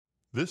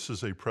This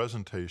is a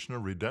presentation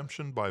of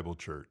Redemption Bible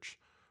Church.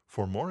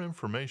 For more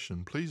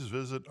information, please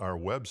visit our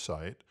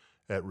website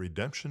at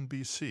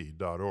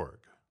redemptionbc.org.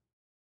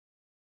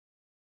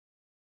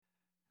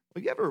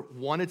 Have you ever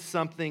wanted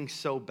something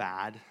so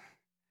bad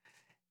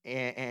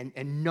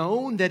and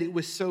known that it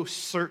was so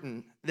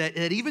certain that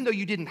even though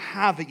you didn't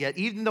have it yet,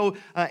 even though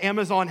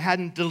Amazon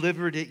hadn't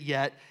delivered it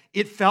yet,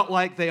 it felt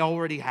like they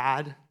already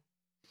had?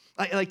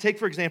 Like take,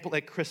 for example,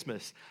 at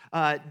Christmas.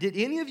 Did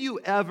any of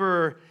you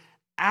ever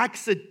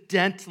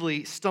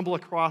accidentally stumble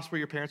across where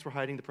your parents were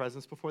hiding the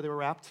presents before they were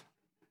wrapped?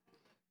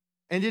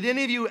 And did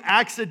any of you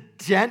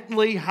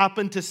accidentally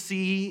happen to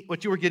see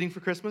what you were getting for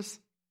Christmas?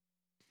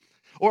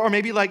 Or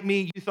maybe like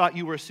me, you thought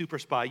you were a super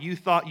spy. You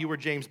thought you were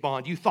James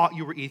Bond. You thought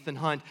you were Ethan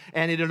Hunt.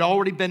 And it had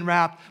already been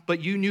wrapped,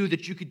 but you knew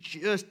that you could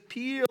just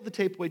peel the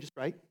tape away just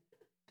right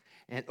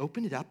and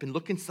open it up and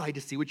look inside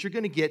to see what you're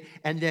going to get.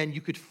 And then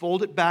you could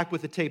fold it back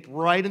with the tape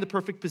right in the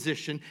perfect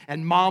position,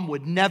 and mom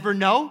would never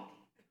know.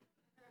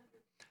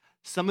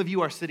 Some of you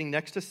are sitting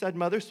next to said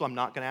mother, so I'm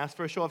not going to ask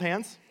for a show of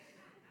hands.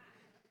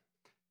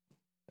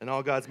 And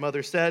all God's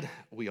mother said,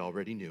 we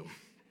already knew.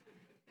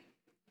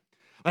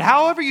 But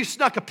however you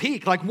snuck a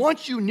peek, like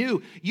once you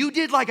knew, you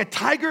did like a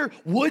Tiger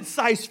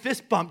Woods-sized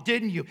fist bump,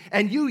 didn't you?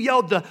 And you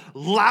yelled the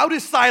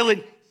loudest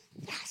silent,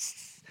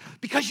 yes,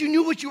 because you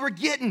knew what you were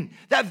getting.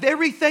 That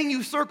very thing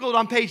you circled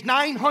on page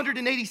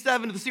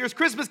 987 of the Sears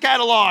Christmas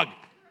catalog.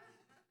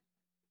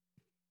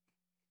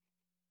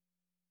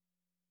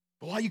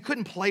 But while you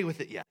couldn't play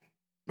with it yet,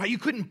 right? You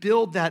couldn't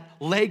build that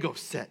Lego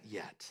set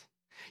yet.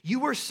 You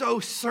were so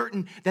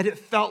certain that it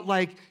felt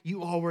like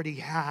you already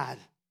had.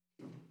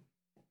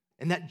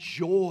 And that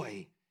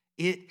joy,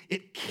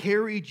 it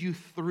carried you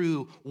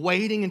through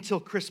waiting until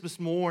Christmas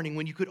morning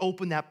when you could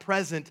open that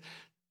present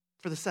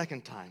for the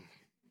second time.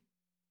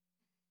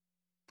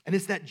 And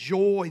it's that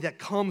joy that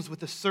comes with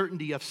the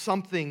certainty of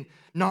something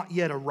not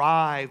yet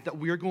arrived that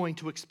we're going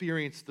to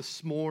experience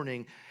this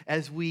morning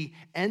as we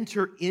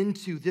enter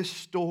into this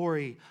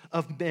story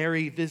of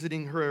Mary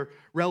visiting her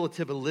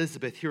relative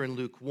Elizabeth here in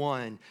Luke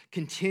 1,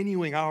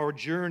 continuing our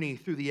journey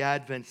through the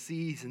Advent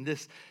season,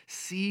 this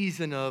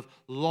season of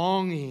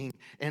longing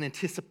and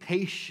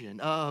anticipation,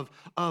 of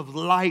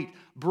light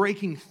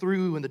breaking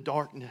through in the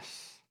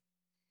darkness.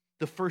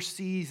 The first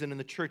season in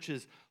the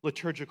church's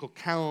liturgical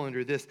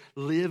calendar, this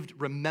lived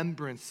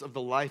remembrance of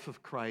the life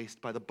of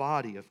Christ by the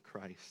body of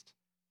Christ.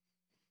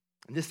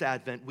 In this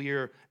Advent, we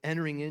are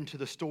entering into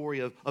the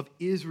story of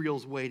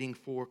Israel's waiting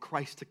for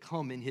Christ to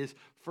come in his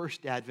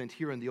first Advent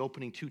here in the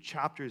opening 2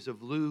 chapters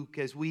of Luke,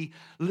 as we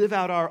live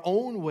out our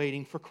own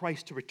waiting for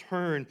Christ to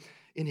return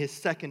in his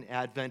second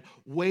Advent,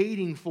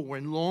 waiting for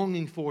and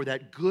longing for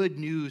that good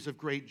news of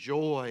great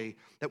joy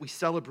that we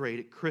celebrate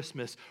at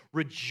Christmas,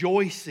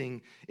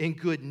 rejoicing in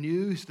good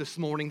news this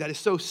morning that is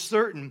so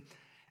certain,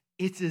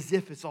 it's as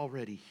if it's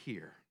already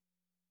here.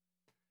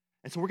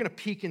 And so we're going to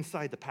peek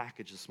inside the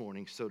package this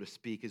morning, so to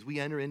speak, as we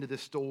enter into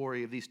this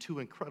story of these 2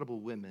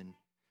 incredible women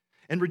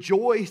and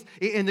rejoice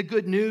in the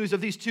good news of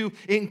these 2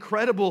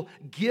 incredible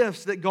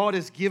gifts that God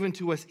has given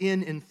to us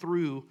in and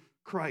through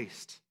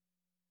Christ.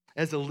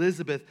 As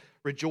Elizabeth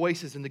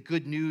rejoices in the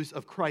good news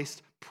of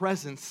Christ's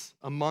presence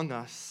among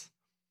us,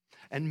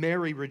 and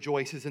Mary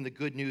rejoices in the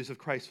good news of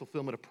Christ's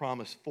fulfillment of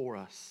promise for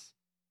us.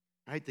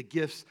 Right? The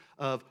gifts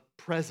of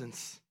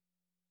presence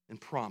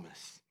and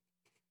promise.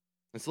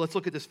 And so let's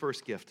look at this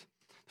first gift.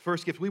 The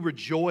first gift, we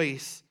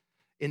rejoice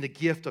in the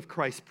gift of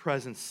Christ's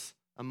presence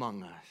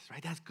among us.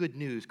 Right? That's good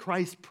news.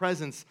 Christ's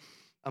presence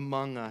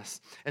among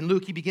us. And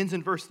Luke, he begins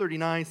in verse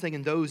 39 saying,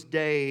 in those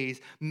days,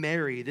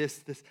 Mary,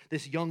 this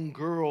young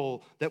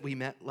girl that we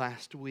met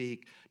last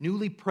week,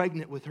 newly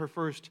pregnant with her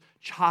first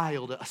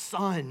child, a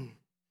son.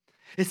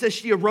 It says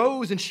she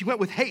arose and she went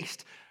with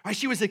haste. Right?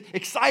 She was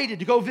excited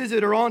to go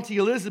visit her auntie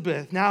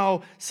Elizabeth,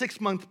 now 6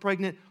 months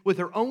pregnant with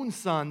her own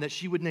son that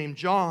she would name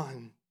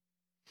John.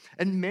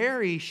 And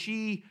Mary,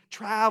 she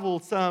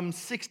traveled some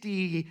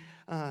 60,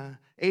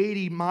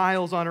 80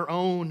 miles on her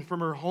own from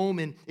her home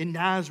in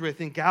Nazareth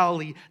in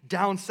Galilee,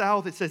 down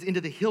south, it says, into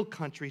the hill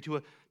country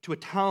to a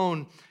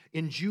town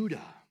in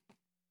Judah.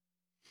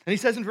 And he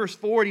says in verse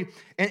 40,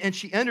 and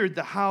she entered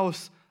the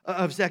house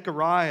of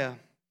Zechariah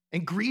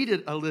and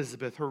greeted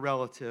Elizabeth, her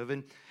relative.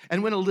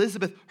 And when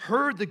Elizabeth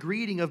heard the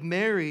greeting of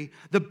Mary,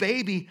 the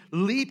baby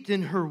leaped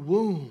in her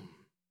womb.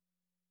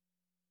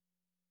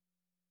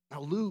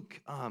 Now,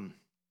 Luke,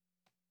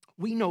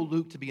 we know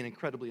Luke to be an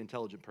incredibly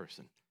intelligent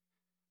person.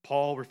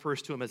 Paul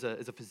refers to him as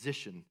a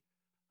physician.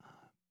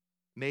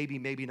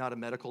 Maybe not a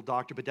medical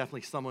doctor, but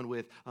definitely someone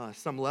with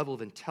some level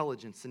of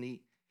intelligence. And he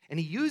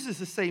uses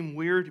the same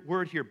weird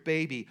word here,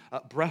 baby,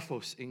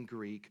 brephos in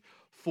Greek,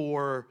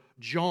 for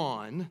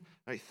John,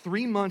 right,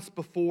 3 months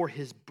before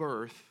his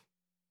birth,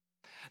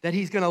 that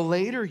he's going to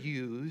later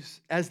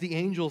use as the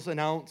angels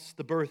announce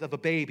the birth of a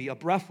baby, a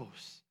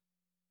brephos,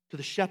 to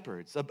the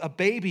shepherds, a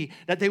baby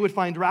that they would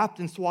find wrapped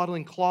in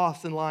swaddling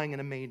cloths and lying in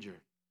a manger.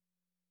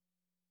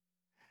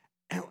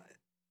 And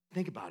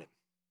think about it.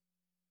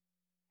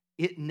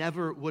 It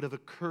never would have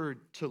occurred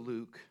to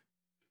Luke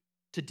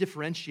to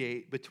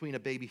differentiate between a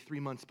baby 3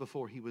 months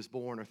before he was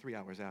born or 3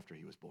 hours after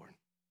he was born.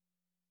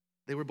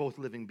 They were both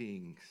living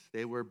beings.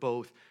 They were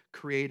both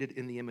created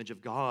in the image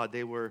of God.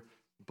 They were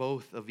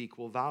both of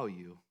equal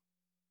value.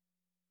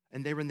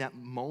 And they were in that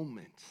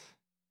moment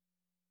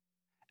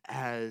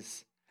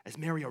as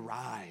Mary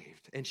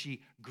arrived and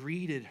she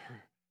greeted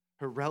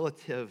her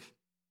relative.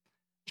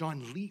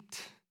 John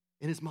leaped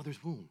in his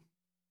mother's womb.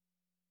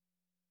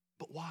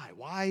 But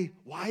why?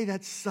 Why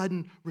that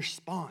sudden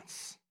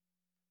response?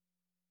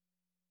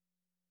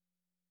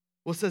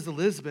 Well, it says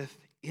Elizabeth,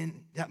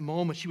 in that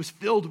moment, she was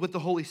filled with the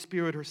Holy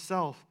Spirit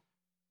herself.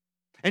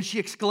 And she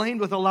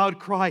exclaimed with a loud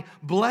cry,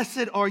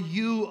 "Blessed are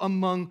you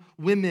among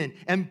women,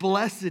 and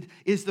blessed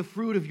is the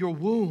fruit of your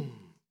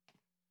womb."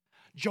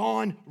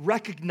 John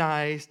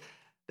recognized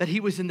that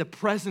he was in the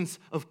presence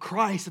of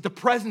Christ, that the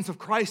presence of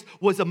Christ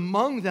was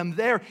among them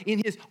there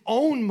in his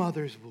own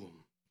mother's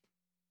womb.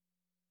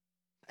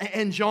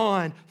 And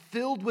John,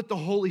 filled with the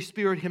Holy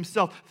Spirit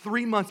himself,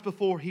 3 months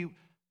before he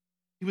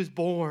was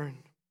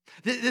born,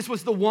 this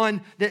was the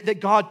one that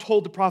God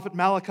told the prophet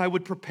Malachi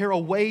would prepare a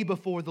way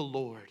before the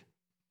Lord.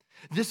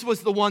 This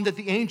was the one that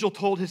the angel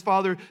told his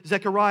father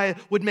Zechariah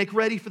would make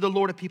ready for the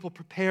Lord, a people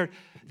prepared.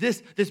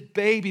 This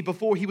baby,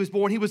 before he was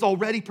born, he was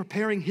already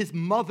preparing his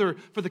mother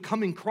for the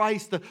coming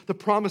Christ, the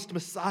promised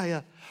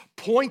Messiah,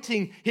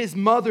 pointing his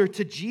mother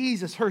to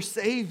Jesus, her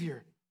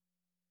Savior.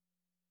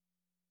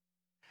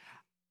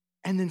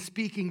 And then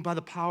speaking by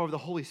the power of the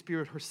Holy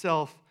Spirit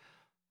herself,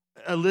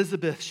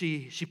 Elizabeth,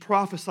 she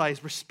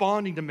prophesies,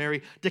 responding to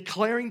Mary,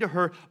 declaring to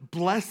her,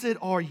 "Blessed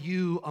are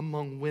you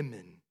among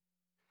women.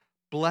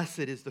 Blessed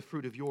is the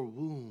fruit of your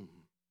womb.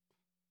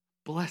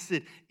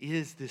 Blessed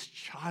is this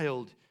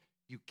child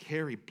you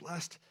carry,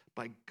 blessed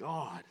by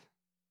God."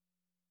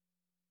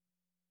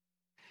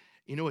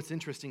 You know what's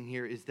interesting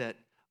here is that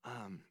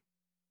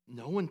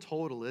no one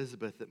told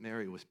Elizabeth that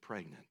Mary was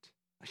pregnant.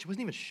 She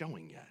wasn't even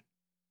showing yet.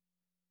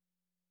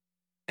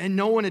 And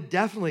no one had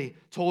definitely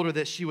told her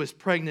that she was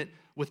pregnant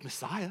with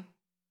Messiah.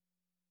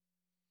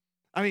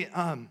 I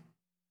mean,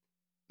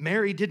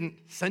 Mary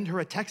didn't send her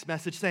a text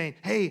message saying,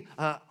 "Hey,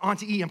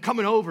 Auntie E, I'm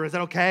coming over. Is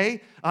that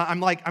okay?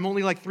 I'm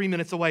only like 3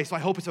 minutes away, so I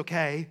hope it's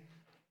okay."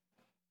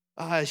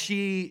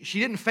 She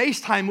didn't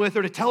FaceTime with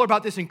her to tell her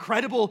about this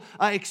incredible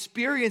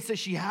experience that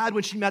she had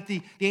when she met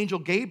the angel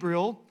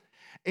Gabriel.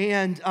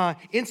 And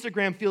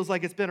Instagram feels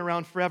like it's been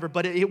around forever,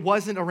 but it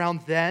wasn't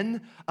around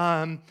then.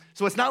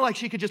 So it's not like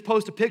she could just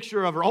post a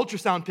picture of her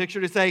ultrasound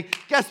picture to say,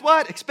 "Guess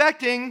what?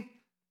 Expecting."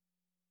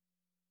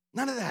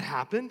 None of that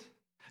happened.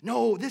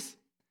 No, this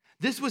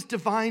was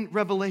divine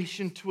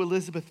revelation to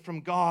Elizabeth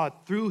from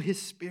God through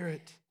his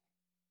Spirit.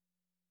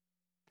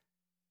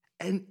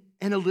 And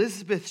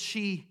Elizabeth,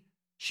 she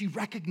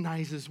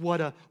recognizes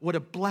what a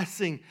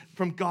blessing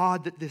from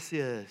God that this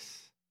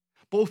is.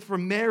 Both for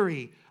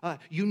Mary,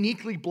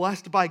 uniquely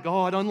blessed by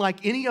God,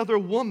 unlike any other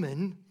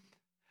woman,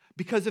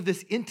 because of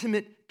this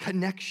intimate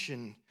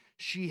connection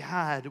she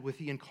had with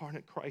the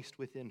incarnate Christ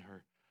within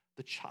her,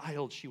 the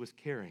child she was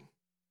carrying.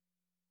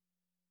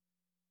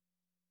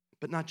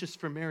 But not just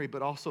for Mary,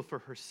 but also for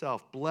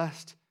herself,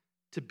 blessed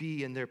to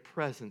be in their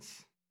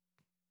presence.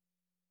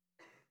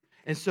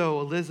 And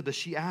so Elizabeth,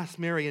 she asked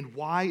Mary, "And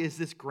why is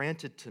this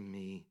granted to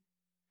me,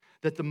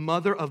 that the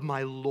mother of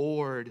my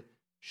Lord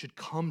should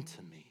come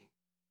to me?"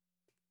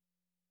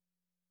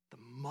 The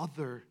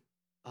mother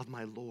of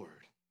my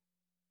Lord.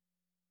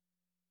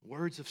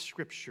 Words of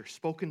Scripture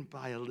spoken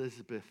by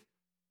Elizabeth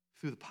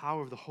through the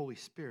power of the Holy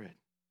Spirit.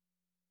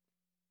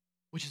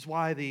 Which is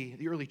why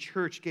the early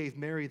church gave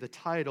Mary the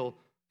title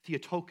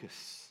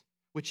Theotokos,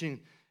 which in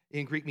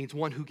Greek means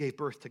one who gave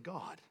birth to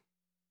God.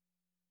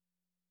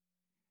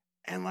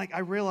 And I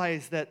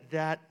realize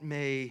that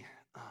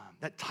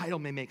title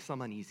may make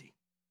some uneasy.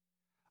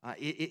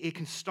 It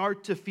can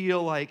start to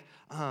feel like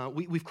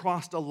we've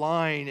crossed a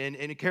line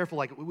and careful,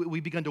 like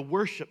we've begun to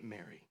worship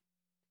Mary.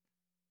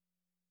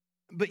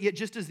 But yet,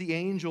 just as the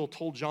angel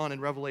told John in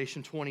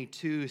Revelation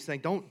 22,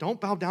 saying, don't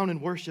bow down and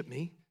worship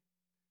me.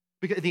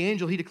 Because the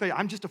angel, he declared,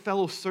 "I'm just a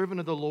fellow servant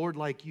of the Lord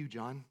like you,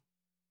 John."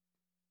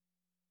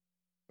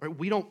 Right?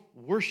 We don't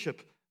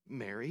worship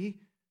Mary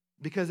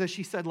because, as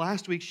she said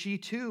last week, she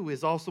too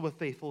is also a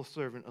faithful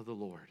servant of the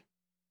Lord.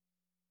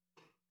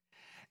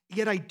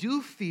 Yet I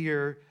do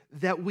fear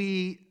that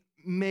we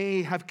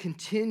may have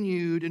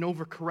continued an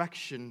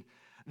overcorrection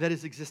that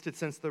has existed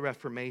since the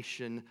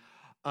Reformation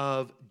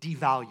of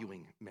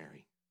devaluing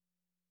Mary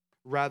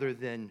rather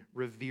than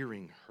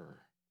revering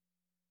her.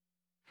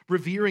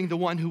 Revering the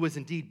one who was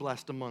indeed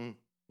blessed among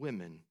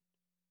women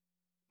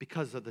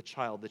because of the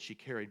child that she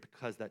carried,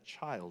 because that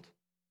child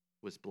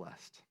was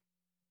blessed.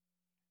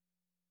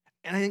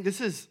 And I think this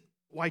is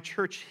why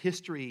church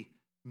history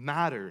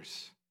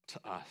matters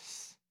to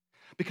us.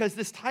 Because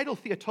this title,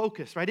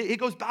 Theotokos, right, it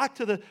goes back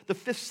to the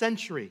 5th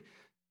century,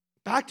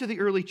 back to the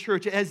early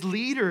church. As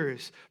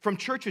leaders from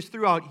churches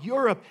throughout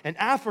Europe and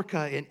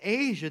Africa and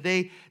Asia,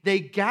 they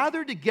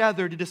gathered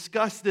together to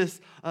discuss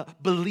this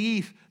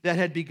belief that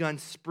had begun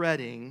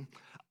spreading,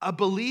 a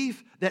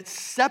belief that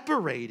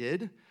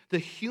separated the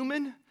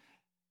human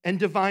and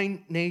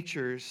divine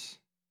natures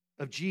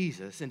of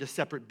Jesus into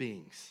separate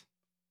beings,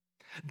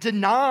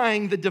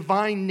 denying the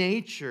divine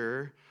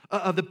nature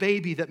of the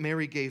baby that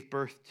Mary gave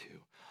birth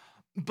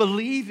to,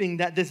 believing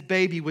that this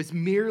baby was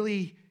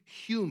merely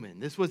human.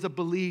 This was a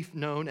belief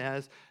known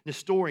as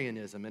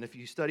Nestorianism. And if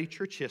you study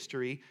church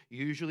history,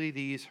 usually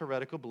these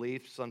heretical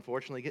beliefs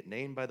unfortunately get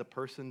named by the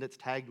person that's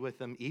tagged with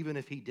them. Even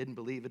if he didn't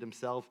believe it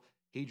himself,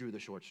 he drew the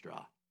short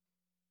straw.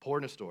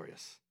 Poor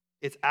Nestorius.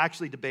 It's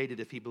actually debated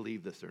if he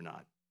believed this or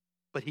not,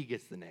 but he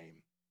gets the name.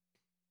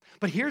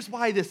 But here's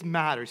why this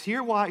matters.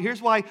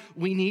 Here's why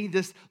we need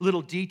this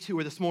little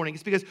detour this morning.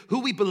 It's because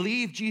who we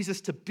believe Jesus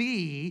to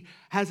be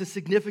has a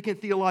significant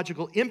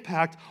theological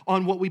impact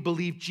on what we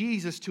believe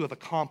Jesus to have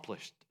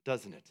accomplished,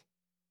 doesn't it?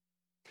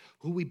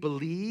 Who we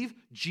believe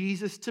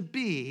Jesus to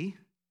be,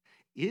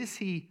 is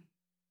he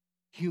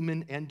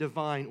human and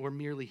divine or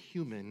merely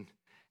human,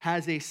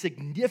 has a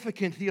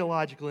significant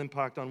theological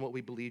impact on what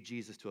we believe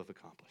Jesus to have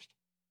accomplished.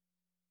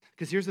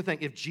 Because here's the thing,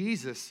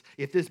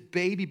 if this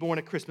baby born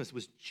at Christmas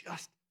was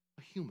just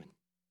a human,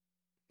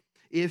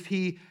 if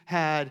he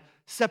had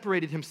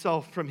separated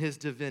himself from his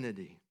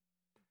divinity,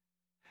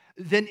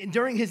 then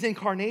during his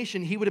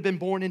incarnation, he would have been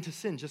born into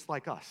sin just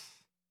like us.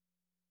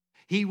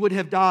 He would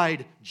have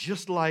died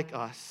just like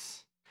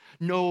us.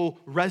 No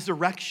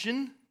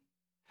resurrection,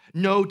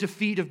 no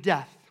defeat of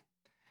death.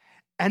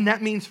 And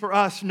that means for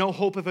us, no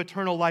hope of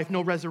eternal life,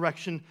 no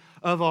resurrection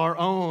of our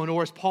own.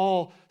 Or as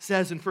Paul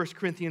says in 1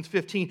 Corinthians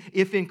 15,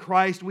 if in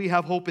Christ we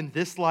have hope in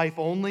this life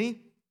only,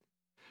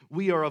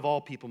 we are of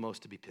all people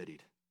most to be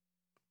pitied.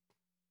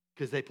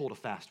 Because they pulled a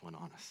fast one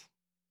on us.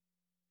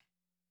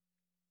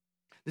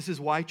 This is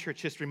why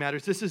church history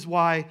matters. This is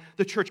why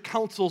the church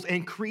councils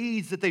and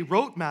creeds that they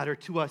wrote matter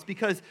to us.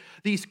 Because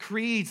these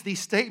creeds, these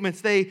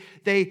statements, they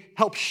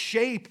help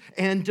shape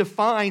and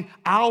define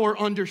our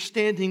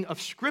understanding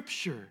of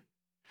Scripture.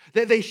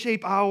 They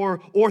shape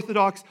our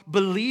orthodox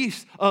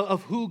beliefs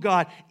of who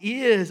God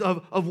is,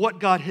 of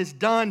what God has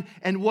done,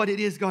 and what it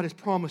is God has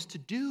promised to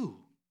do.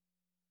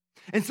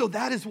 And so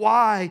that is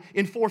why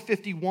in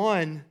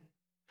 451,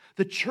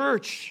 the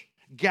church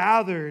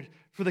gathered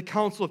for the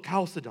Council of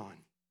Chalcedon,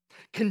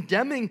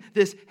 condemning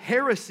this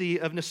heresy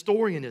of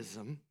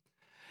Nestorianism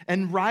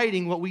and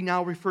writing what we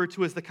now refer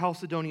to as the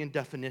Chalcedonian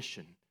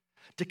definition,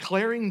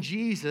 declaring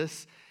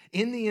Jesus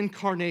in the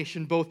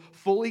incarnation both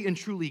fully and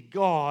truly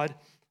God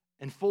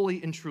and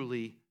fully and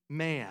truly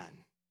man.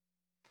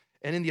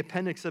 And in the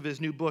appendix of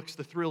his new books,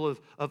 The Thrill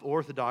of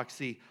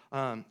Orthodoxy,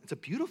 it's a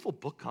beautiful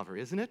book cover,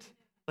 isn't it?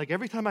 Like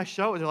every time I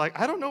show it, they're like,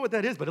 I don't know what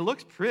that is, but it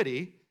looks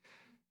pretty.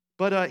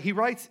 But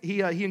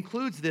he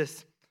includes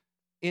this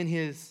in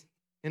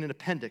an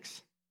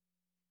appendix.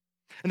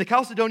 And the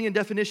Chalcedonian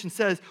definition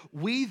says,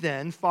 we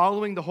then,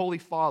 following the Holy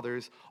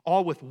Fathers,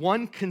 all with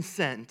one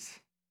consent,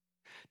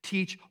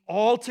 teach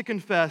all to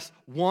confess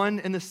one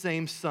and the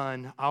same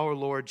Son, our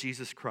Lord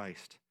Jesus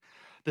Christ,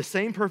 the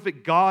same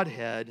perfect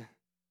Godhead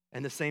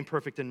and the same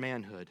perfect in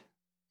manhood,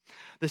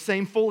 the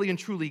same fully and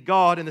truly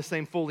God and the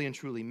same fully and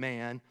truly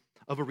man,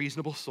 of a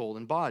reasonable soul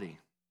and body,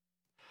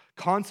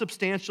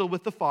 consubstantial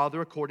with the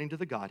Father according to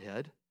the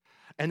Godhead,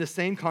 and the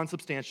same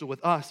consubstantial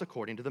with us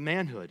according to the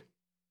manhood.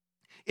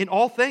 In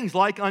all things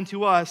like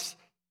unto us,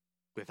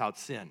 without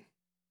sin.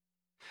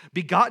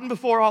 Begotten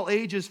before all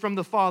ages from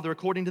the Father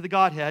according to the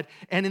Godhead,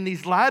 and in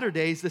these latter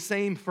days the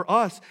same for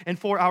us and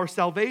for our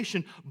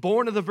salvation,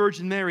 born of the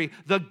Virgin Mary,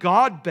 the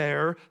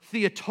God-bearer,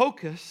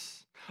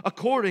 Theotokos,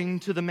 according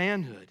to the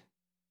manhood.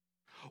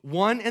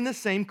 One and the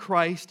same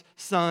Christ,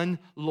 Son,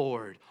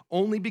 Lord,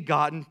 only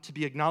begotten to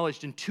be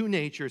acknowledged in two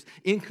natures,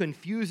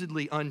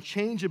 inconfusedly,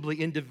 unchangeably,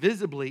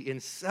 indivisibly,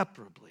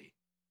 inseparably.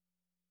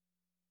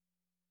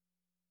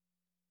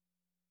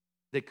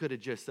 They could have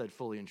just said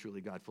fully and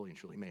truly God, fully and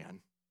truly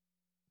man.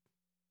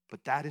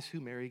 But that is who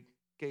Mary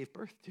gave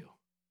birth to.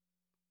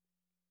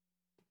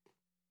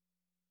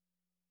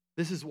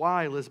 This is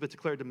why Elizabeth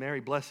declared to Mary,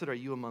 blessed are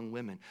you among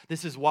women.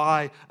 This is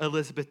why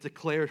Elizabeth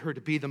declared her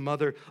to be the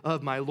mother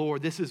of my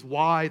Lord. This is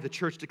why the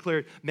church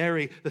declared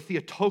Mary the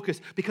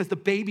Theotokos, because the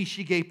baby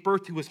she gave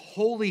birth to was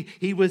holy.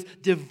 He was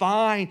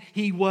divine.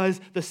 He was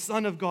the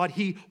Son of God.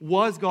 He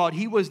was God.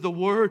 He was the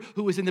Word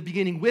who was in the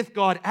beginning with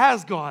God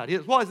as God,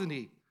 wasn't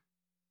he?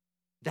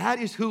 That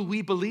is who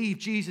we believe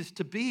Jesus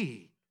to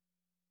be.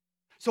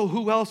 So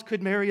who else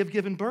could Mary have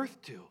given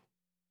birth to?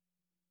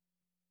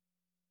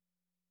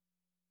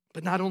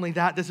 But not only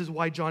that, this is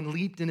why John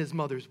leaped in his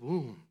mother's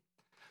womb,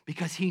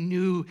 because he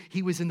knew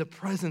he was in the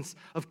presence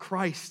of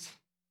Christ.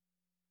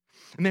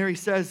 Mary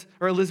says,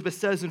 or Elizabeth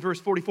says in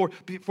verse 44,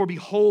 for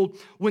behold,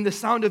 when the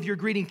sound of your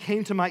greeting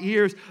came to my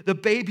ears, the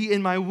baby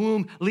in my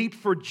womb leaped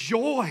for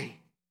joy.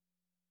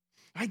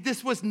 Right?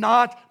 This was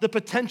not the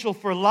potential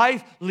for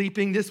life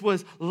leaping. This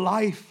was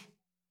life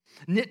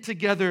knit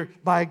together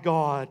by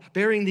God,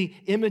 bearing the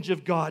image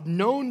of God,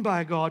 known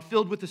by God,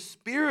 filled with the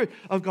Spirit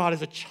of God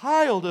as a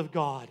child of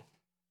God,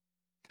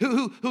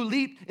 who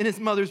leaped in his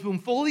mother's womb,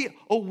 fully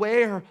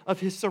aware of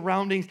his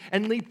surroundings,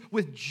 and leaped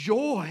with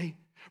joy,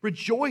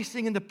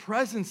 rejoicing in the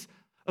presence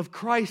of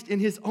Christ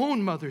in his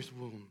own mother's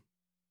womb.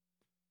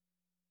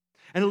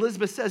 And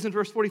Elizabeth says in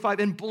verse 45,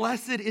 and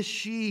blessed is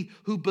she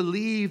who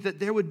believed that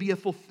there would be a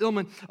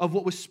fulfillment of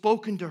what was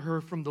spoken to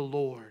her from the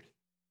Lord.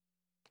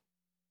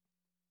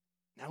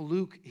 Now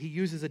Luke, he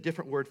uses a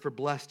different word for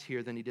blessed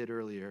here than he did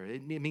earlier.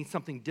 It means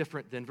something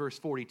different than verse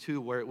 42,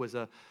 where it was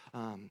a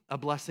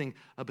blessing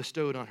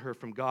bestowed on her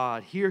from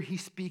God. Here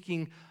he's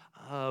speaking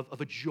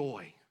of a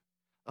joy,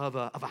 of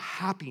a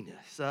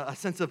happiness, a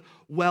sense of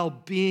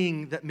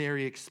well-being that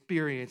Mary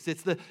experienced.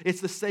 It's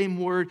the same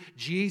word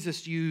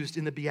Jesus used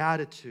in the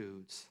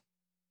Beatitudes.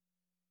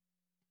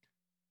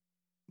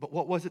 But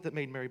what was it that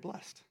made Mary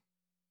blessed?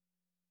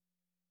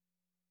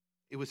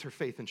 It was her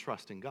faith and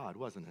trust in God,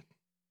 wasn't it?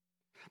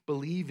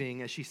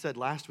 Believing, as she said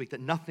last week, that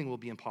nothing will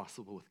be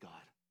impossible with God.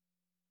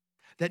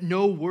 That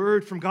no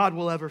word from God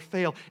will ever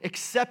fail,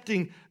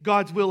 accepting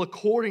God's will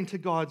according to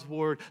God's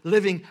word,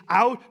 living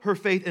out her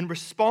faith and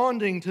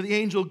responding to the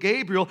angel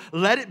Gabriel,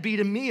 let it be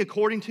to me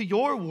according to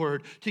your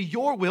word, to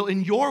your will,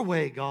 in your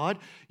way, God,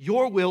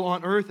 your will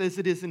on earth as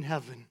it is in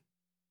heaven.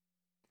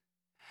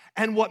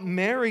 And what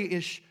Mary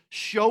is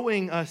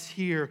showing us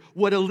here,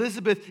 what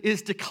Elizabeth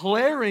is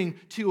declaring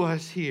to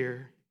us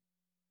here,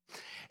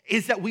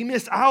 is that we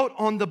miss out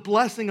on the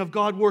blessing of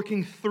God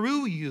working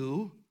through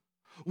you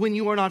when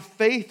you are not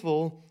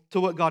faithful to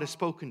what God has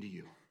spoken to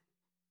you.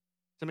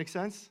 Does that make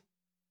sense?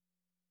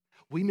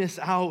 We miss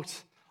out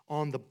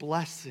on the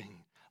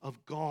blessing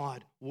of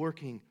God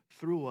working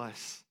through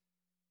us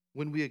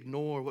when we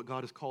ignore what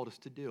God has called us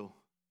to do.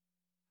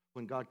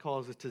 When God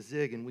calls us to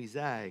zig and we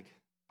zag.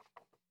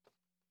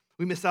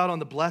 We miss out on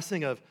the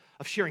blessing of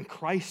sharing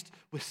Christ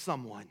with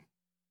someone.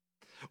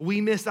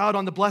 We miss out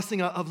on the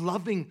blessing of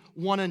loving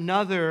one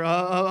another,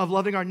 of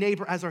loving our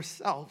neighbor as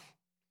ourselves.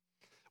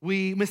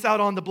 We miss out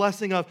on the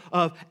blessing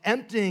of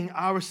emptying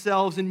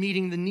ourselves and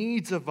meeting the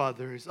needs of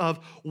others, of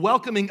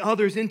welcoming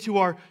others into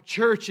our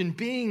church and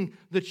being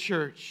the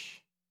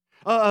church,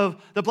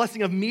 of the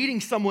blessing of meeting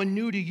someone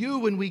new to you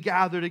when we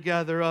gather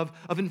together, of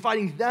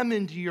inviting them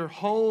into your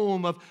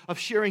home, of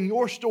sharing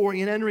your story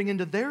and entering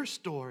into their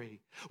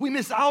story. We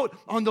miss out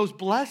on those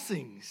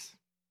blessings.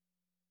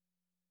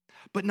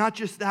 But not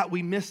just that,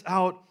 we miss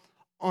out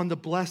on the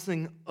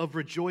blessing of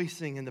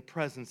rejoicing in the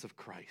presence of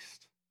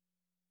Christ.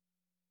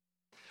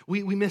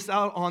 We miss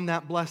out on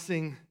that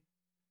blessing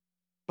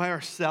by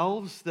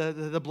ourselves,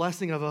 the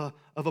blessing of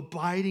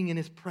abiding in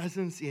His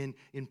presence in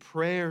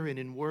prayer and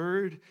in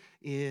word,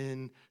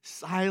 in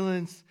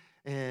silence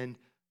and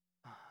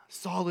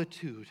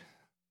solitude,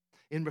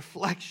 in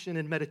reflection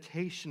and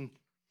meditation.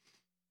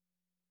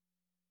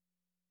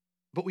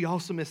 But we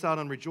also miss out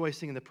on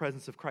rejoicing in the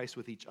presence of Christ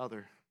with each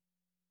other.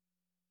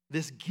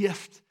 This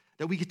gift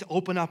that we get to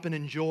open up and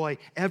enjoy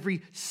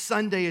every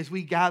Sunday as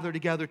we gather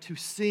together to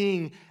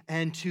sing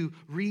and to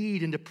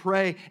read and to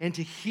pray and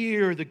to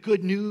hear the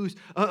good news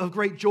of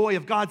great joy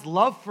of God's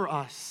love for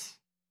us,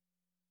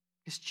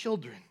 His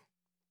children.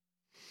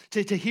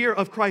 To hear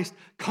of Christ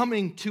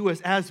coming to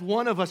us as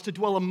one of us, to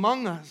dwell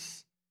among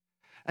us,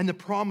 and the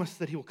promise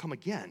that He will come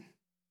again.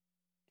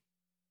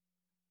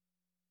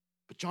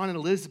 But John and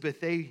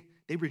Elizabeth, they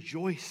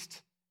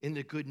rejoiced in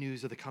the good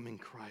news of the coming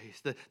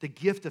Christ, the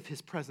gift of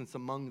His presence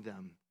among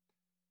them.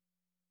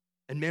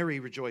 And Mary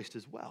rejoiced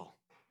as well.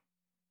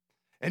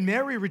 And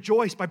Mary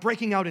rejoiced by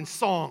breaking out in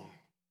song.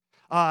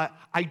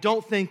 I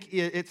don't think,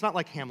 it's not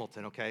like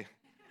Hamilton, okay?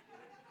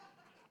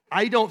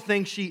 I don't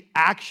think she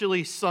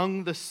actually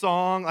sung the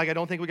song. Like, I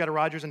don't think we got a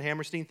Rodgers and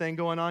Hammerstein thing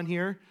going on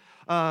here.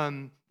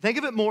 Think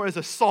of it more as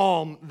a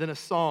psalm than a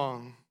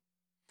song.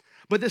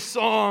 But this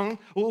song,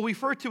 we'll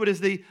refer to it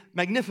as the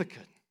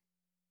Magnificat,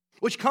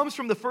 which comes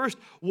from the first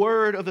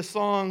word of the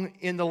song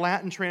in the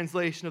Latin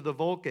translation of the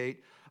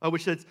Vulgate,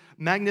 which says,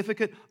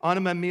 Magnificat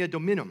anima mea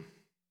Dominum.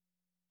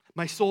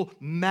 My soul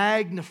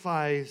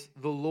magnifies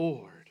the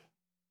Lord.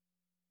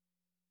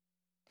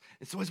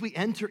 And so as we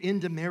enter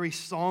into Mary's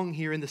song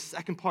here in the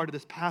second part of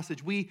this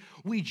passage, we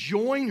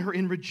join her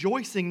in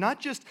rejoicing,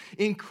 not just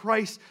in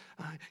Christ's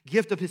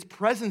gift of His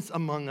presence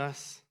among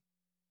us,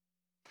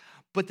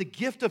 but the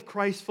gift of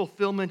Christ's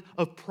fulfillment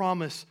of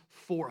promise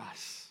for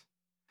us.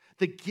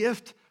 The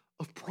gift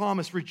of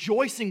promise,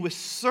 rejoicing with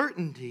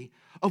certainty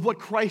of what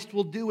Christ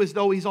will do as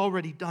though He's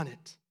already done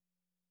it.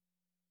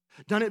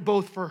 Done it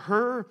both for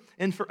her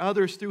and for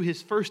others through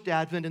His first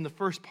advent in the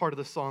first part of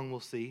the song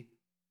we'll see.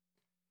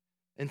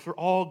 And for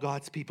all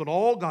God's people and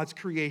all God's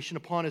creation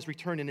upon His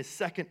return in His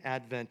second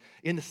advent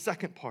in the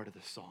second part of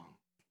the song.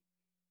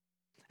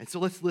 And so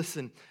let's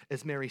listen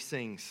as Mary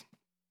sings.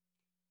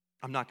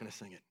 I'm not going to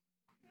sing it,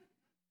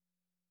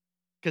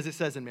 because it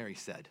says, and Mary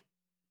said,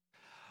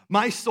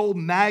 my soul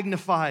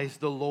magnifies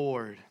the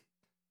Lord,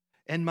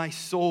 and my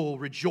soul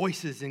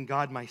rejoices in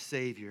God my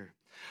Savior,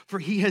 for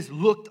He has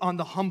looked on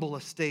the humble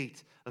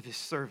estate of His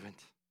servant.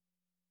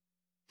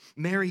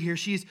 Mary here,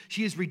 she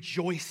is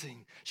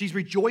rejoicing. She's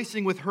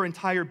rejoicing with her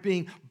entire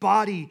being,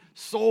 body,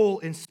 soul,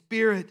 and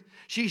spirit.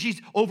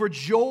 She's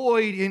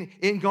overjoyed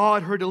in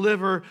God, her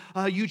deliverer.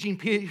 Eugene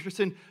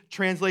Peterson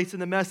translates in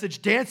the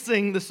Message,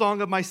 dancing the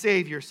song of my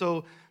Savior.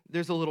 So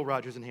there's a little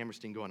Rodgers and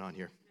Hammerstein going on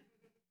here.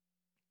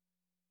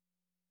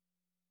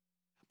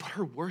 But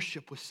her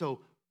worship was so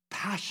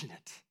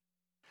passionate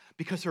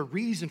because her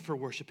reason for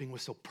worshiping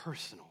was so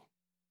personal.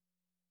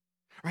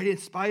 Right? In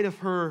spite of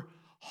her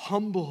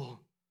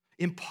humble,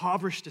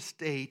 impoverished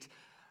estate,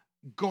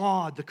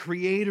 God, the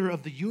creator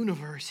of the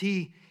universe,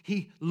 he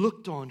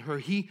looked on her.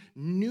 He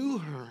knew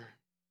her.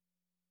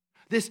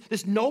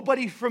 This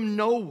nobody from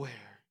nowhere.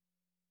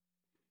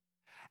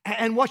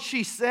 And what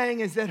she's saying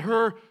is that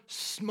her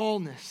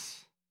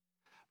smallness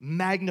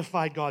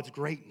magnified God's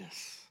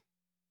greatness.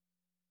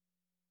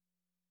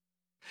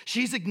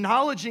 She's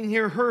acknowledging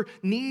here her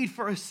need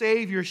for a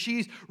Savior.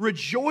 She's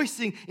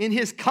rejoicing in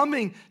His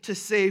coming to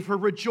save her,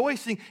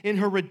 rejoicing in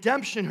her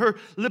redemption, her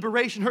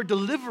liberation, her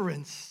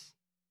deliverance.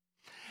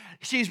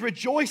 She's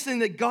rejoicing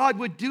that God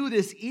would do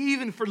this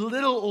even for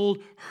little old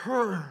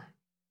her,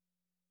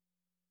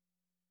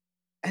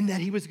 and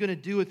that He was going to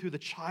do it through the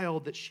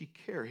child that she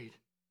carried.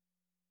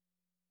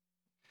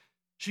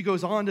 She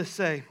goes on to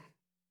say,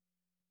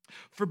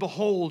 "For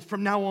behold,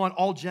 from now on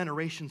all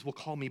generations will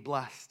call me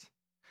blessed.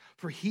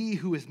 For He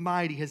who is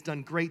mighty has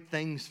done great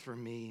things for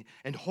me,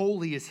 and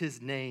holy is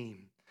His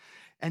name.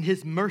 And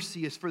His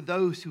mercy is for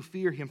those who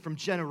fear Him from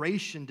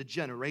generation to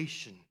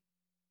generation."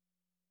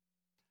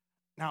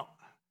 Now,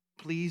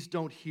 please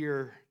don't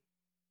hear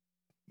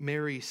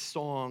Mary's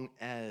song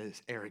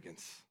as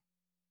arrogance,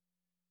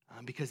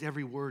 because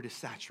every word is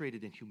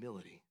saturated in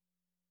humility.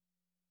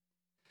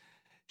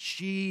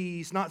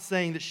 She's not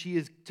saying that she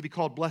is to be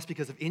called blessed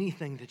because of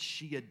anything that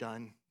she had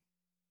done.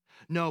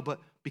 No, but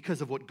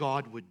because of what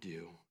God would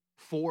do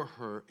for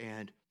her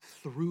and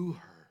through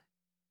her.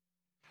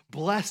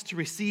 Blessed to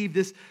receive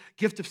this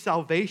gift of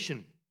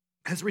salvation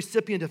as a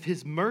recipient of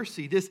His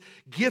mercy, this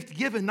gift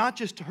given not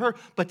just to her,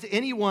 but to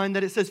anyone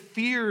that it says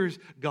fears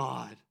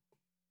God.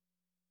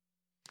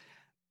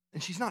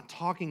 And she's not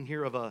talking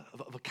here of a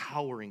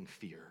cowering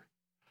fear.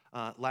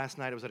 Last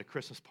night I was at a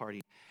Christmas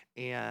party,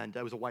 and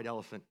it was a white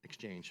elephant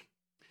exchange.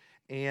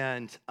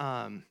 And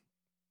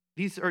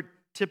these are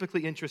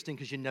typically interesting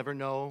because you never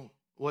know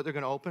what they're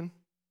going to open.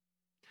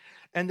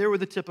 And there were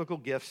the typical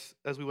gifts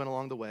as we went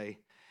along the way.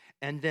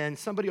 And then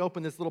somebody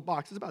opened this little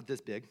box. It's about this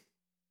big.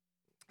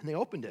 And they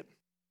opened it.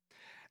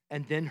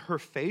 And then her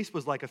face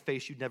was like a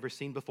face you'd never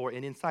seen before.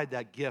 And inside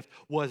that gift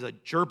was a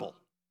gerbil.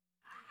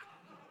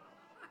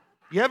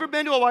 You ever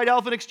been to a white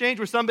elephant exchange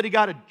where somebody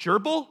got a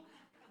gerbil?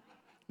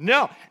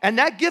 No. And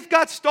that gift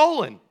got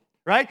stolen,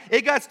 right?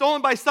 It got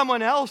stolen by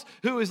someone else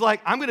who was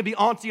like, I'm going to be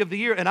auntie of the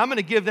year, and I'm going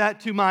to give that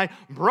to my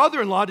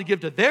brother-in-law to give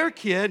to their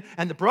kid,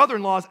 and the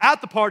brother-in-law's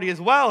at the party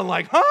as well. And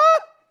like, huh?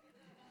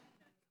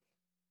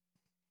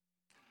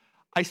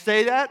 I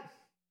say that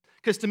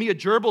because to me, a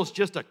gerbil is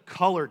just a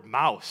colored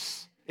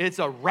mouse. It's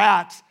a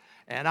rat,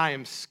 and I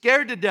am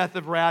scared to death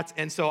of rats,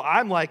 and so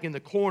I'm like in the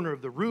corner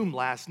of the room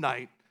last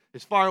night,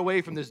 as far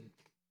away from this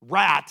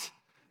rat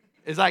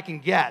as I can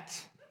get.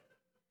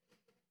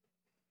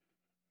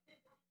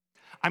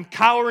 I'm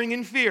cowering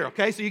in fear,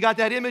 okay? So you got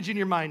that image in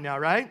your mind now,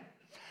 right?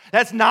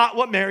 That's not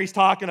what Mary's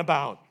talking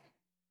about.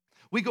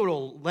 We go to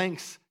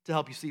lengths to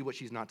help you see what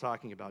she's not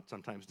talking about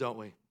sometimes, don't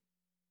we?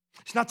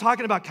 She's not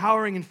talking about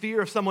cowering in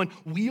fear of someone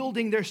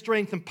wielding their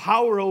strength and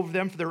power over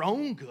them for their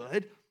own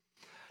good.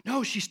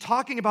 No, she's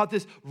talking about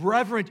this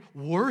reverent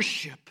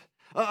worship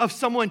of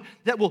someone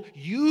that will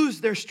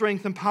use their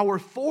strength and power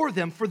for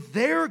them, for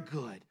their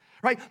good,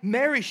 right?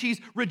 Mary,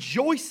 she's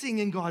rejoicing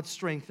in God's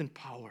strength and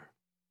power.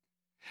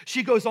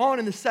 She goes on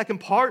in the second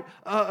part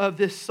of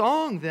this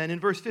song then in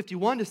verse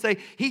 51 to say,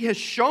 He has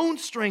shown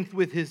strength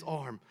with His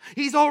arm.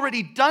 He's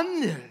already done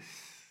this.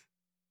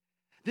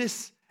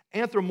 This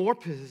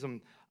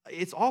anthropomorphism,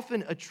 it's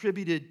often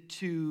attributed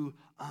to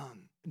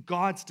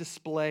God's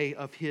display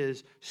of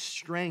His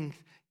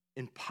strength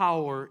and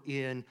power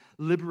in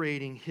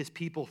liberating His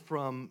people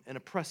from an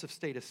oppressive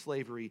state of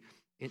slavery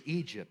in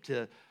Egypt,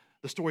 to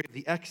the story of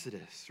the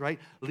Exodus, right?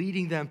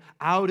 Leading them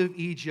out of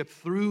Egypt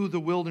through the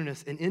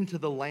wilderness and into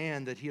the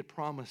land that He had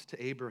promised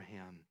to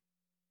Abraham.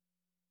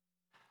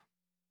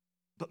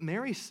 But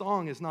Mary's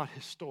song is not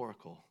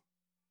historical.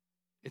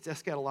 It's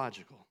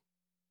eschatological.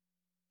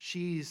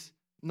 She's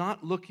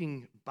not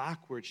looking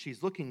backward.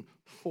 She's looking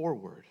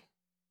forward.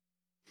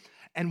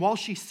 And while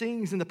she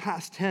sings in the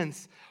past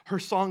tense, her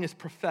song is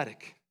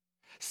prophetic.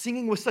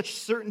 Singing with such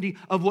certainty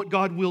of what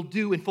God will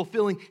do in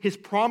fulfilling His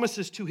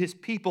promises to His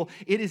people,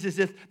 it is as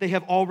if they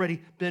have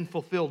already been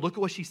fulfilled. Look at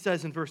what she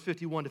says in verse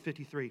 51 to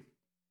 53.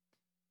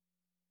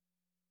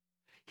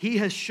 He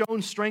has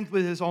shown strength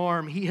with His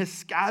arm. He has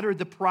scattered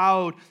the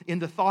proud in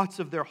the thoughts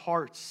of their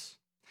hearts.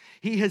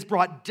 He has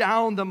brought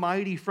down the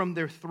mighty from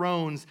their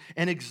thrones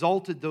and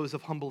exalted those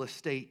of humble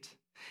estate.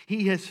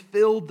 He has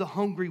filled the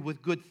hungry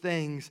with good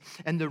things,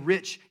 and the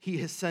rich He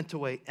has sent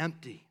away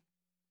empty.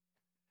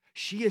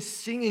 She is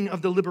singing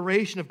of the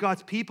liberation of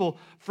God's people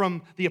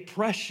from the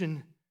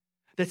oppression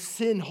that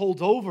sin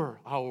holds over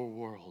our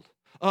world,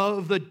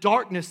 of the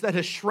darkness that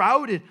has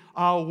shrouded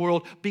our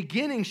world,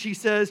 beginning, she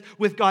says,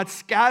 with God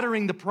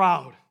scattering the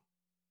proud,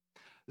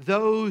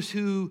 those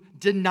who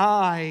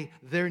deny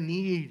their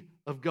need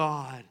of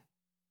God,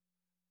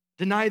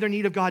 deny their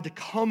need of God to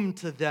come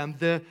to them,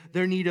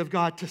 their need of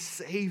God to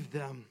save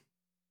them.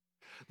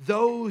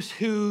 those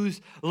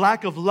whose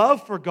lack of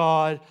love for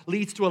God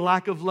leads to a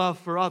lack of love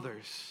for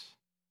others.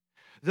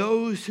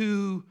 Those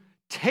who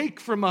take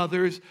from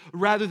others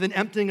rather than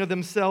emptying of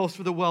themselves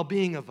for the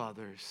well-being of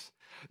others.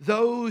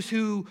 Those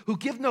who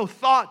give no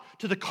thought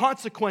to the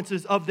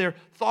consequences of their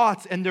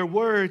thoughts and their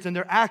words and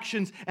their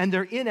actions and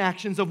their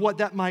inactions of what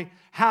that might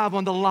have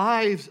on the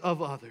lives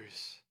of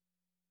others.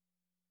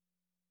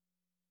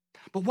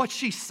 But what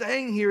she's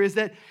saying here is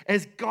that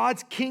as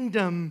God's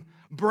kingdom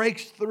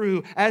breaks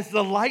through, as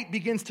the light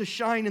begins to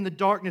shine in the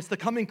darkness, the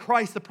coming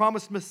Christ, the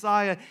promised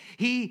Messiah,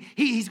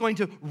 he's going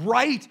to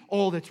right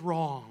all that's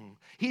wrong.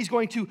 He's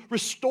going to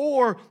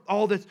restore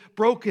all that's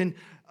broken,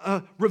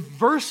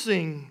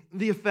 reversing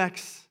the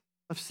effects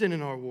of sin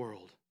in our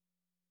world.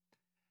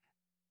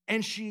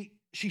 And she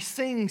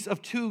sings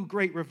of two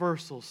great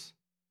reversals.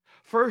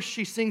 First,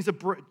 she sings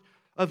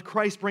of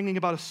Christ bringing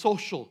about a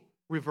social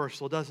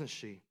reversal, doesn't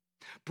she?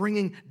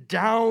 Bringing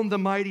down the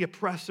mighty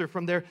oppressor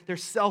from their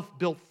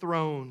self-built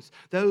thrones,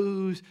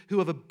 those who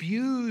have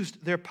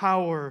abused their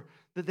power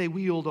that they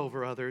wield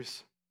over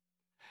others,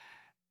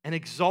 and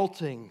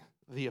exalting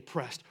the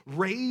oppressed,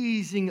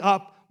 raising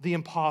up the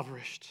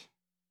impoverished.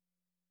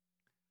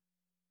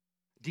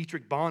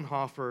 Dietrich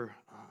Bonhoeffer,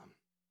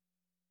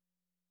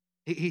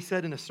 he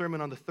said in a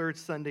sermon on the third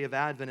Sunday of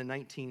Advent in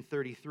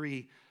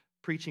 1933,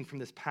 preaching from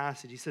this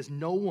passage, he says,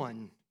 "No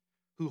one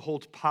who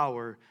holds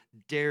power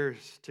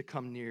dares to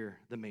come near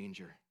the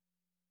manger."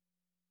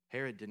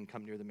 Herod didn't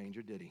come near the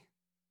manger, did he?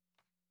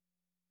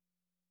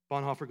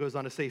 Bonhoeffer goes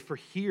on to say, "For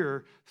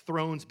here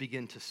thrones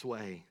begin to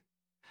sway.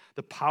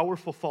 The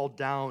powerful fall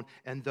down,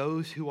 and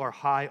those who are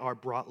high are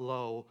brought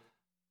low,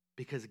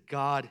 because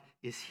God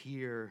is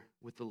here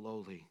with the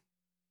lowly.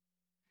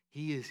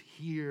 He is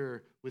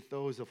here with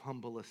those of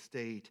humble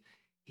estate.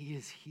 He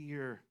is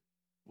here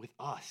with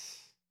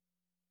us."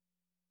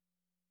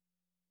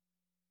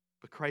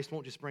 But Christ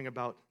won't just bring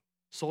about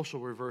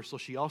social reversal.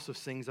 She also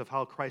sings of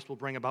how Christ will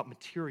bring about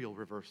material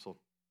reversal.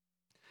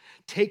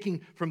 Taking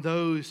from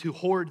those who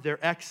hoard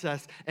their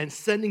excess and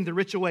sending the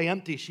rich away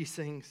empty, she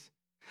sings,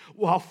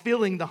 while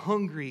filling the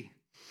hungry,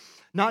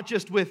 not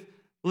just with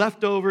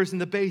leftovers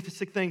and the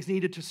basic things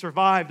needed to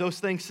survive, those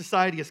things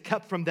society has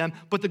kept from them,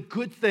 but the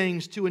good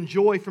things to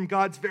enjoy from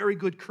God's very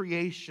good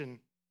creation.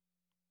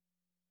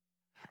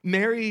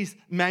 Mary's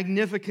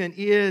Magnificat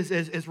is,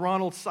 as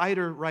Ronald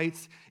Sider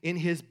writes in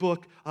his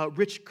book,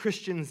 Rich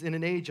Christians in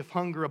an Age of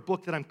Hunger, a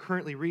book that I'm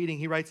currently reading,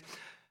 he writes,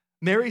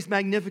 Mary's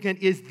Magnificat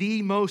is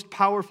the most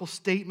powerful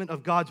statement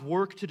of God's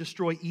work to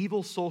destroy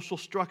evil social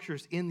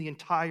structures in the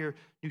entire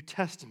New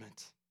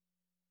Testament.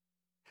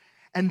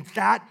 And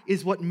that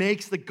is what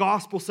makes the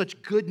gospel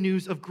such good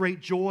news of great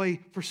joy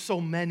for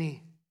so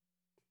many.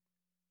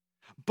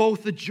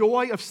 Both the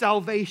joy of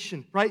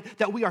salvation, right?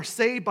 That we are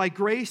saved by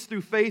grace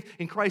through faith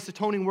in Christ's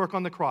atoning work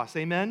on the cross.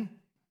 Amen?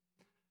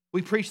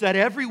 We preach that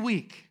every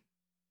week.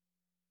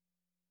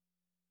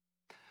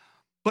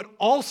 But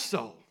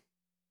also,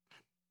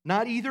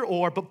 not either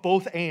or, but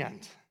both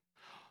and.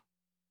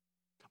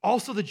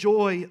 Also the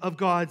joy of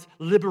God's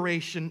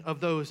liberation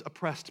of those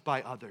oppressed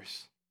by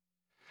others.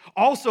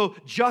 Also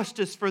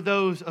justice for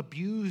those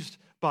abused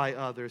by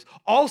others.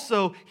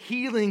 Also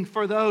healing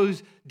for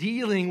those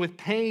dealing with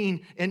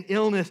pain and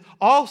illness.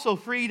 Also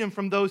freedom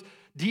from those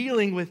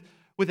dealing with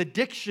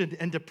addiction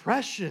and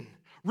depression.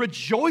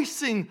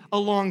 Rejoicing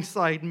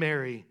alongside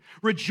Mary.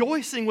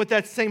 Rejoicing with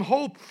that same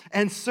hope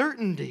and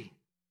certainty.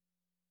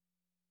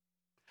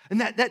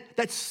 And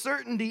that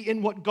certainty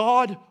in what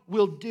God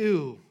will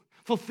do,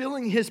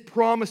 fulfilling His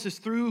promises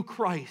through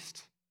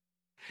Christ,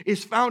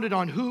 is founded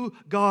on who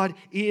God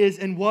is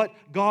and what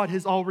God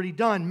has already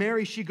done.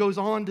 Mary, she goes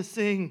on to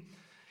sing,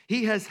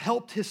 He has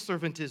helped His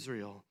servant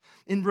Israel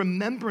in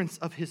remembrance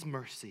of His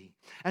mercy,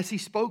 as He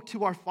spoke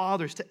to our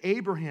fathers, to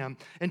Abraham,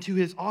 and to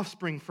his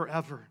offspring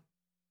forever.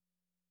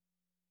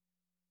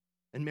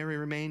 And Mary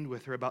remained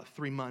with her about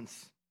 3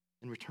 months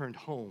and returned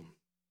home.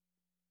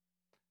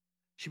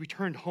 She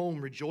returned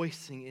home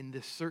rejoicing in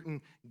this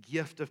certain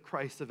gift of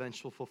Christ's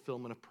eventual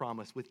fulfillment of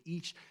promise with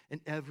each and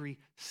every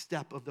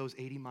step of those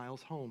 80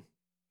 miles home.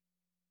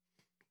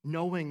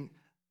 Knowing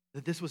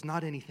that this was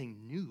not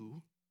anything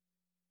new,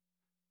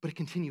 but a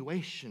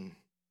continuation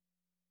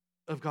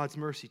of God's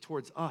mercy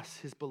towards us,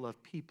 His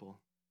beloved people.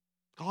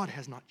 God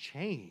has not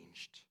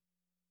changed.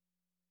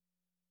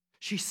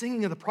 She's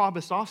singing of the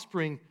promised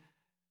offspring,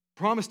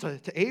 promised to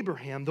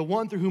Abraham, the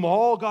one through whom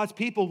all God's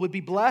people would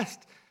be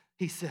blessed,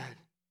 he said.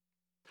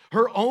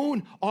 Her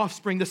own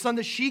offspring, the son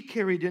that she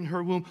carried in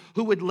her womb,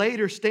 who would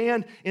later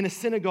stand in a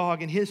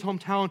synagogue in his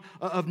hometown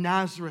of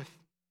Nazareth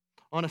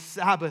on a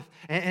Sabbath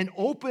and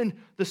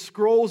open the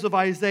scrolls of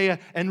Isaiah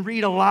and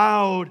read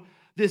aloud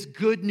this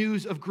good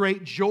news of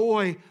great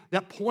joy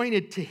that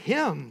pointed to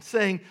him,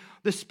 saying,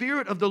 "The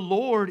Spirit of the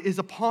Lord is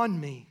upon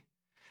me,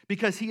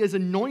 because He has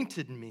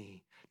anointed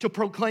me to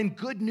proclaim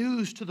good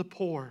news to the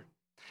poor.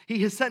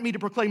 He has sent me to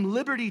proclaim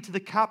liberty to the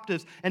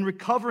captives and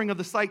recovering of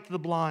the sight to the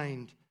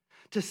blind,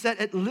 to set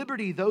at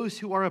liberty those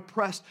who are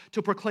oppressed,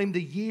 to proclaim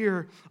the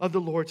year of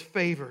the Lord's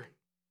favor."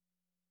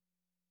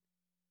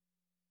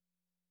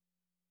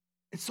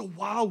 And so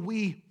while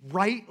we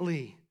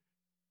rightly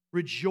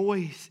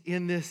rejoice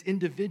in this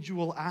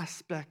individual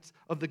aspect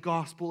of the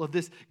gospel, of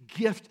this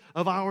gift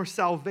of our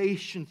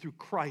salvation through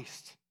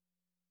Christ,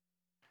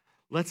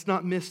 let's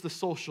not miss the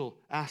social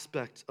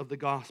aspect of the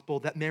gospel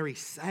that Mary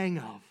sang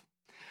of,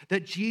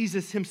 that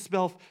Jesus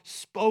himself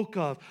spoke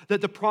of, that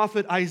the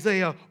prophet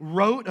Isaiah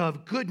wrote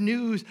of. Good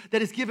news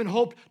that has given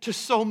hope to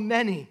so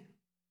many.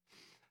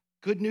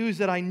 Good news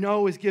that I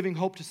know is giving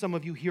hope to some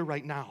of you here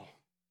right now.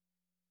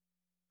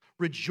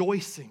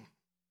 Rejoicing.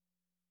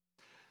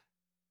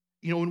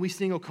 You know, when we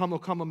sing, O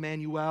come,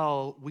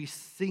 Emmanuel, we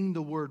sing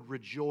the word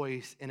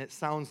rejoice, and it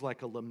sounds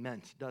like a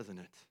lament, doesn't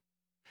it?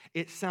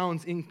 It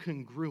sounds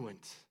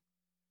incongruent.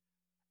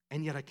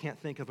 And yet I can't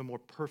think of a more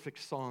perfect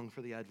song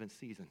for the Advent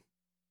season.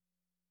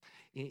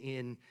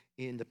 In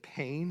the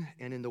pain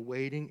and in the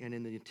waiting and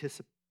in the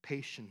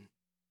anticipation,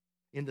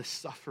 in the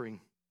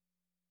suffering,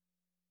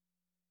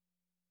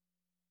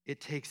 it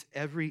takes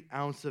every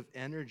ounce of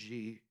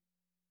energy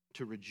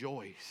to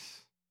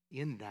rejoice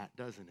in that,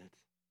 doesn't it?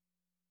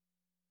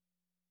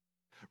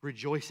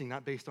 Rejoicing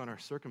not based on our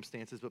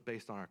circumstances, but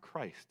based on our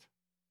Christ.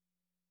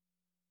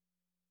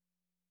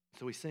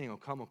 So we sing, O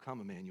come,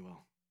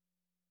 Emmanuel.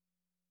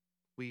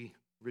 We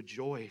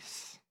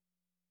rejoice.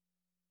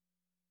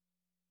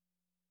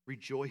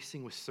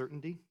 Rejoicing with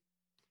certainty,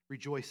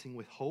 rejoicing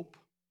with hope,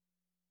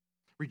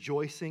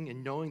 rejoicing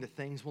in knowing that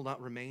things will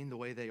not remain the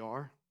way they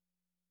are.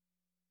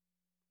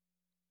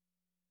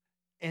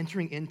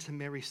 Entering into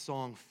Mary's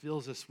song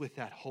fills us with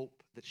that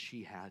hope that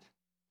she had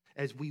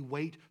as we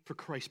wait for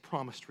Christ's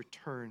promised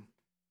return.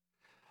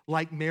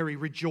 Like Mary,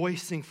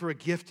 rejoicing for a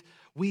gift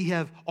we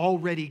have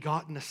already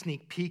gotten a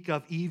sneak peek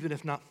of, even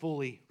if not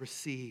fully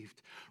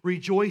received.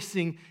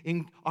 Rejoicing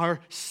in our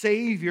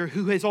Savior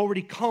who has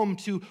already come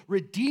to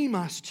redeem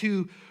us,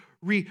 to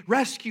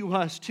rescue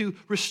us, to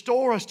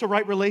restore us to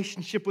right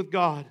relationship with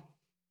God.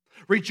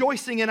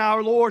 Rejoicing in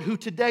our Lord who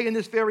today in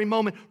this very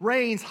moment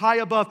reigns high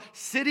above,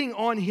 sitting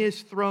on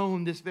his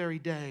throne this very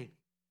day.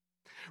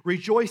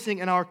 Rejoicing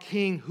in our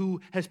King who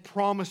has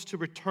promised to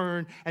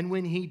return, and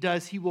when he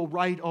does, he will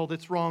right all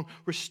that's wrong,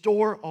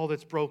 restore all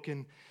that's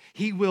broken.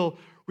 He will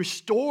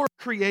restore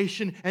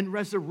creation and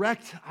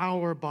resurrect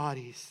our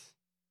bodies.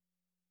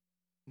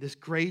 This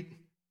great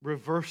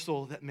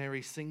reversal that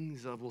Mary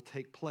sings of will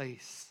take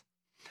place,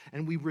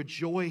 and we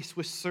rejoice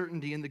with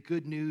certainty in the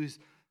good news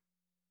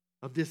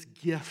of this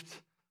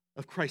gift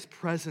of Christ's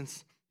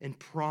presence and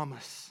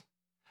promise,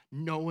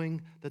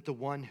 knowing that the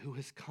one who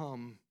has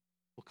come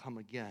will come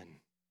again.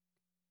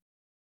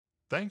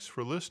 Thanks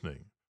for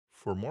listening.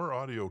 For more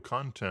audio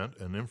content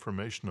and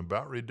information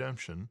about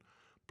redemption,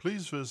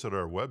 please visit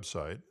our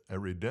website at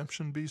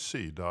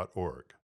redemptionbc.org.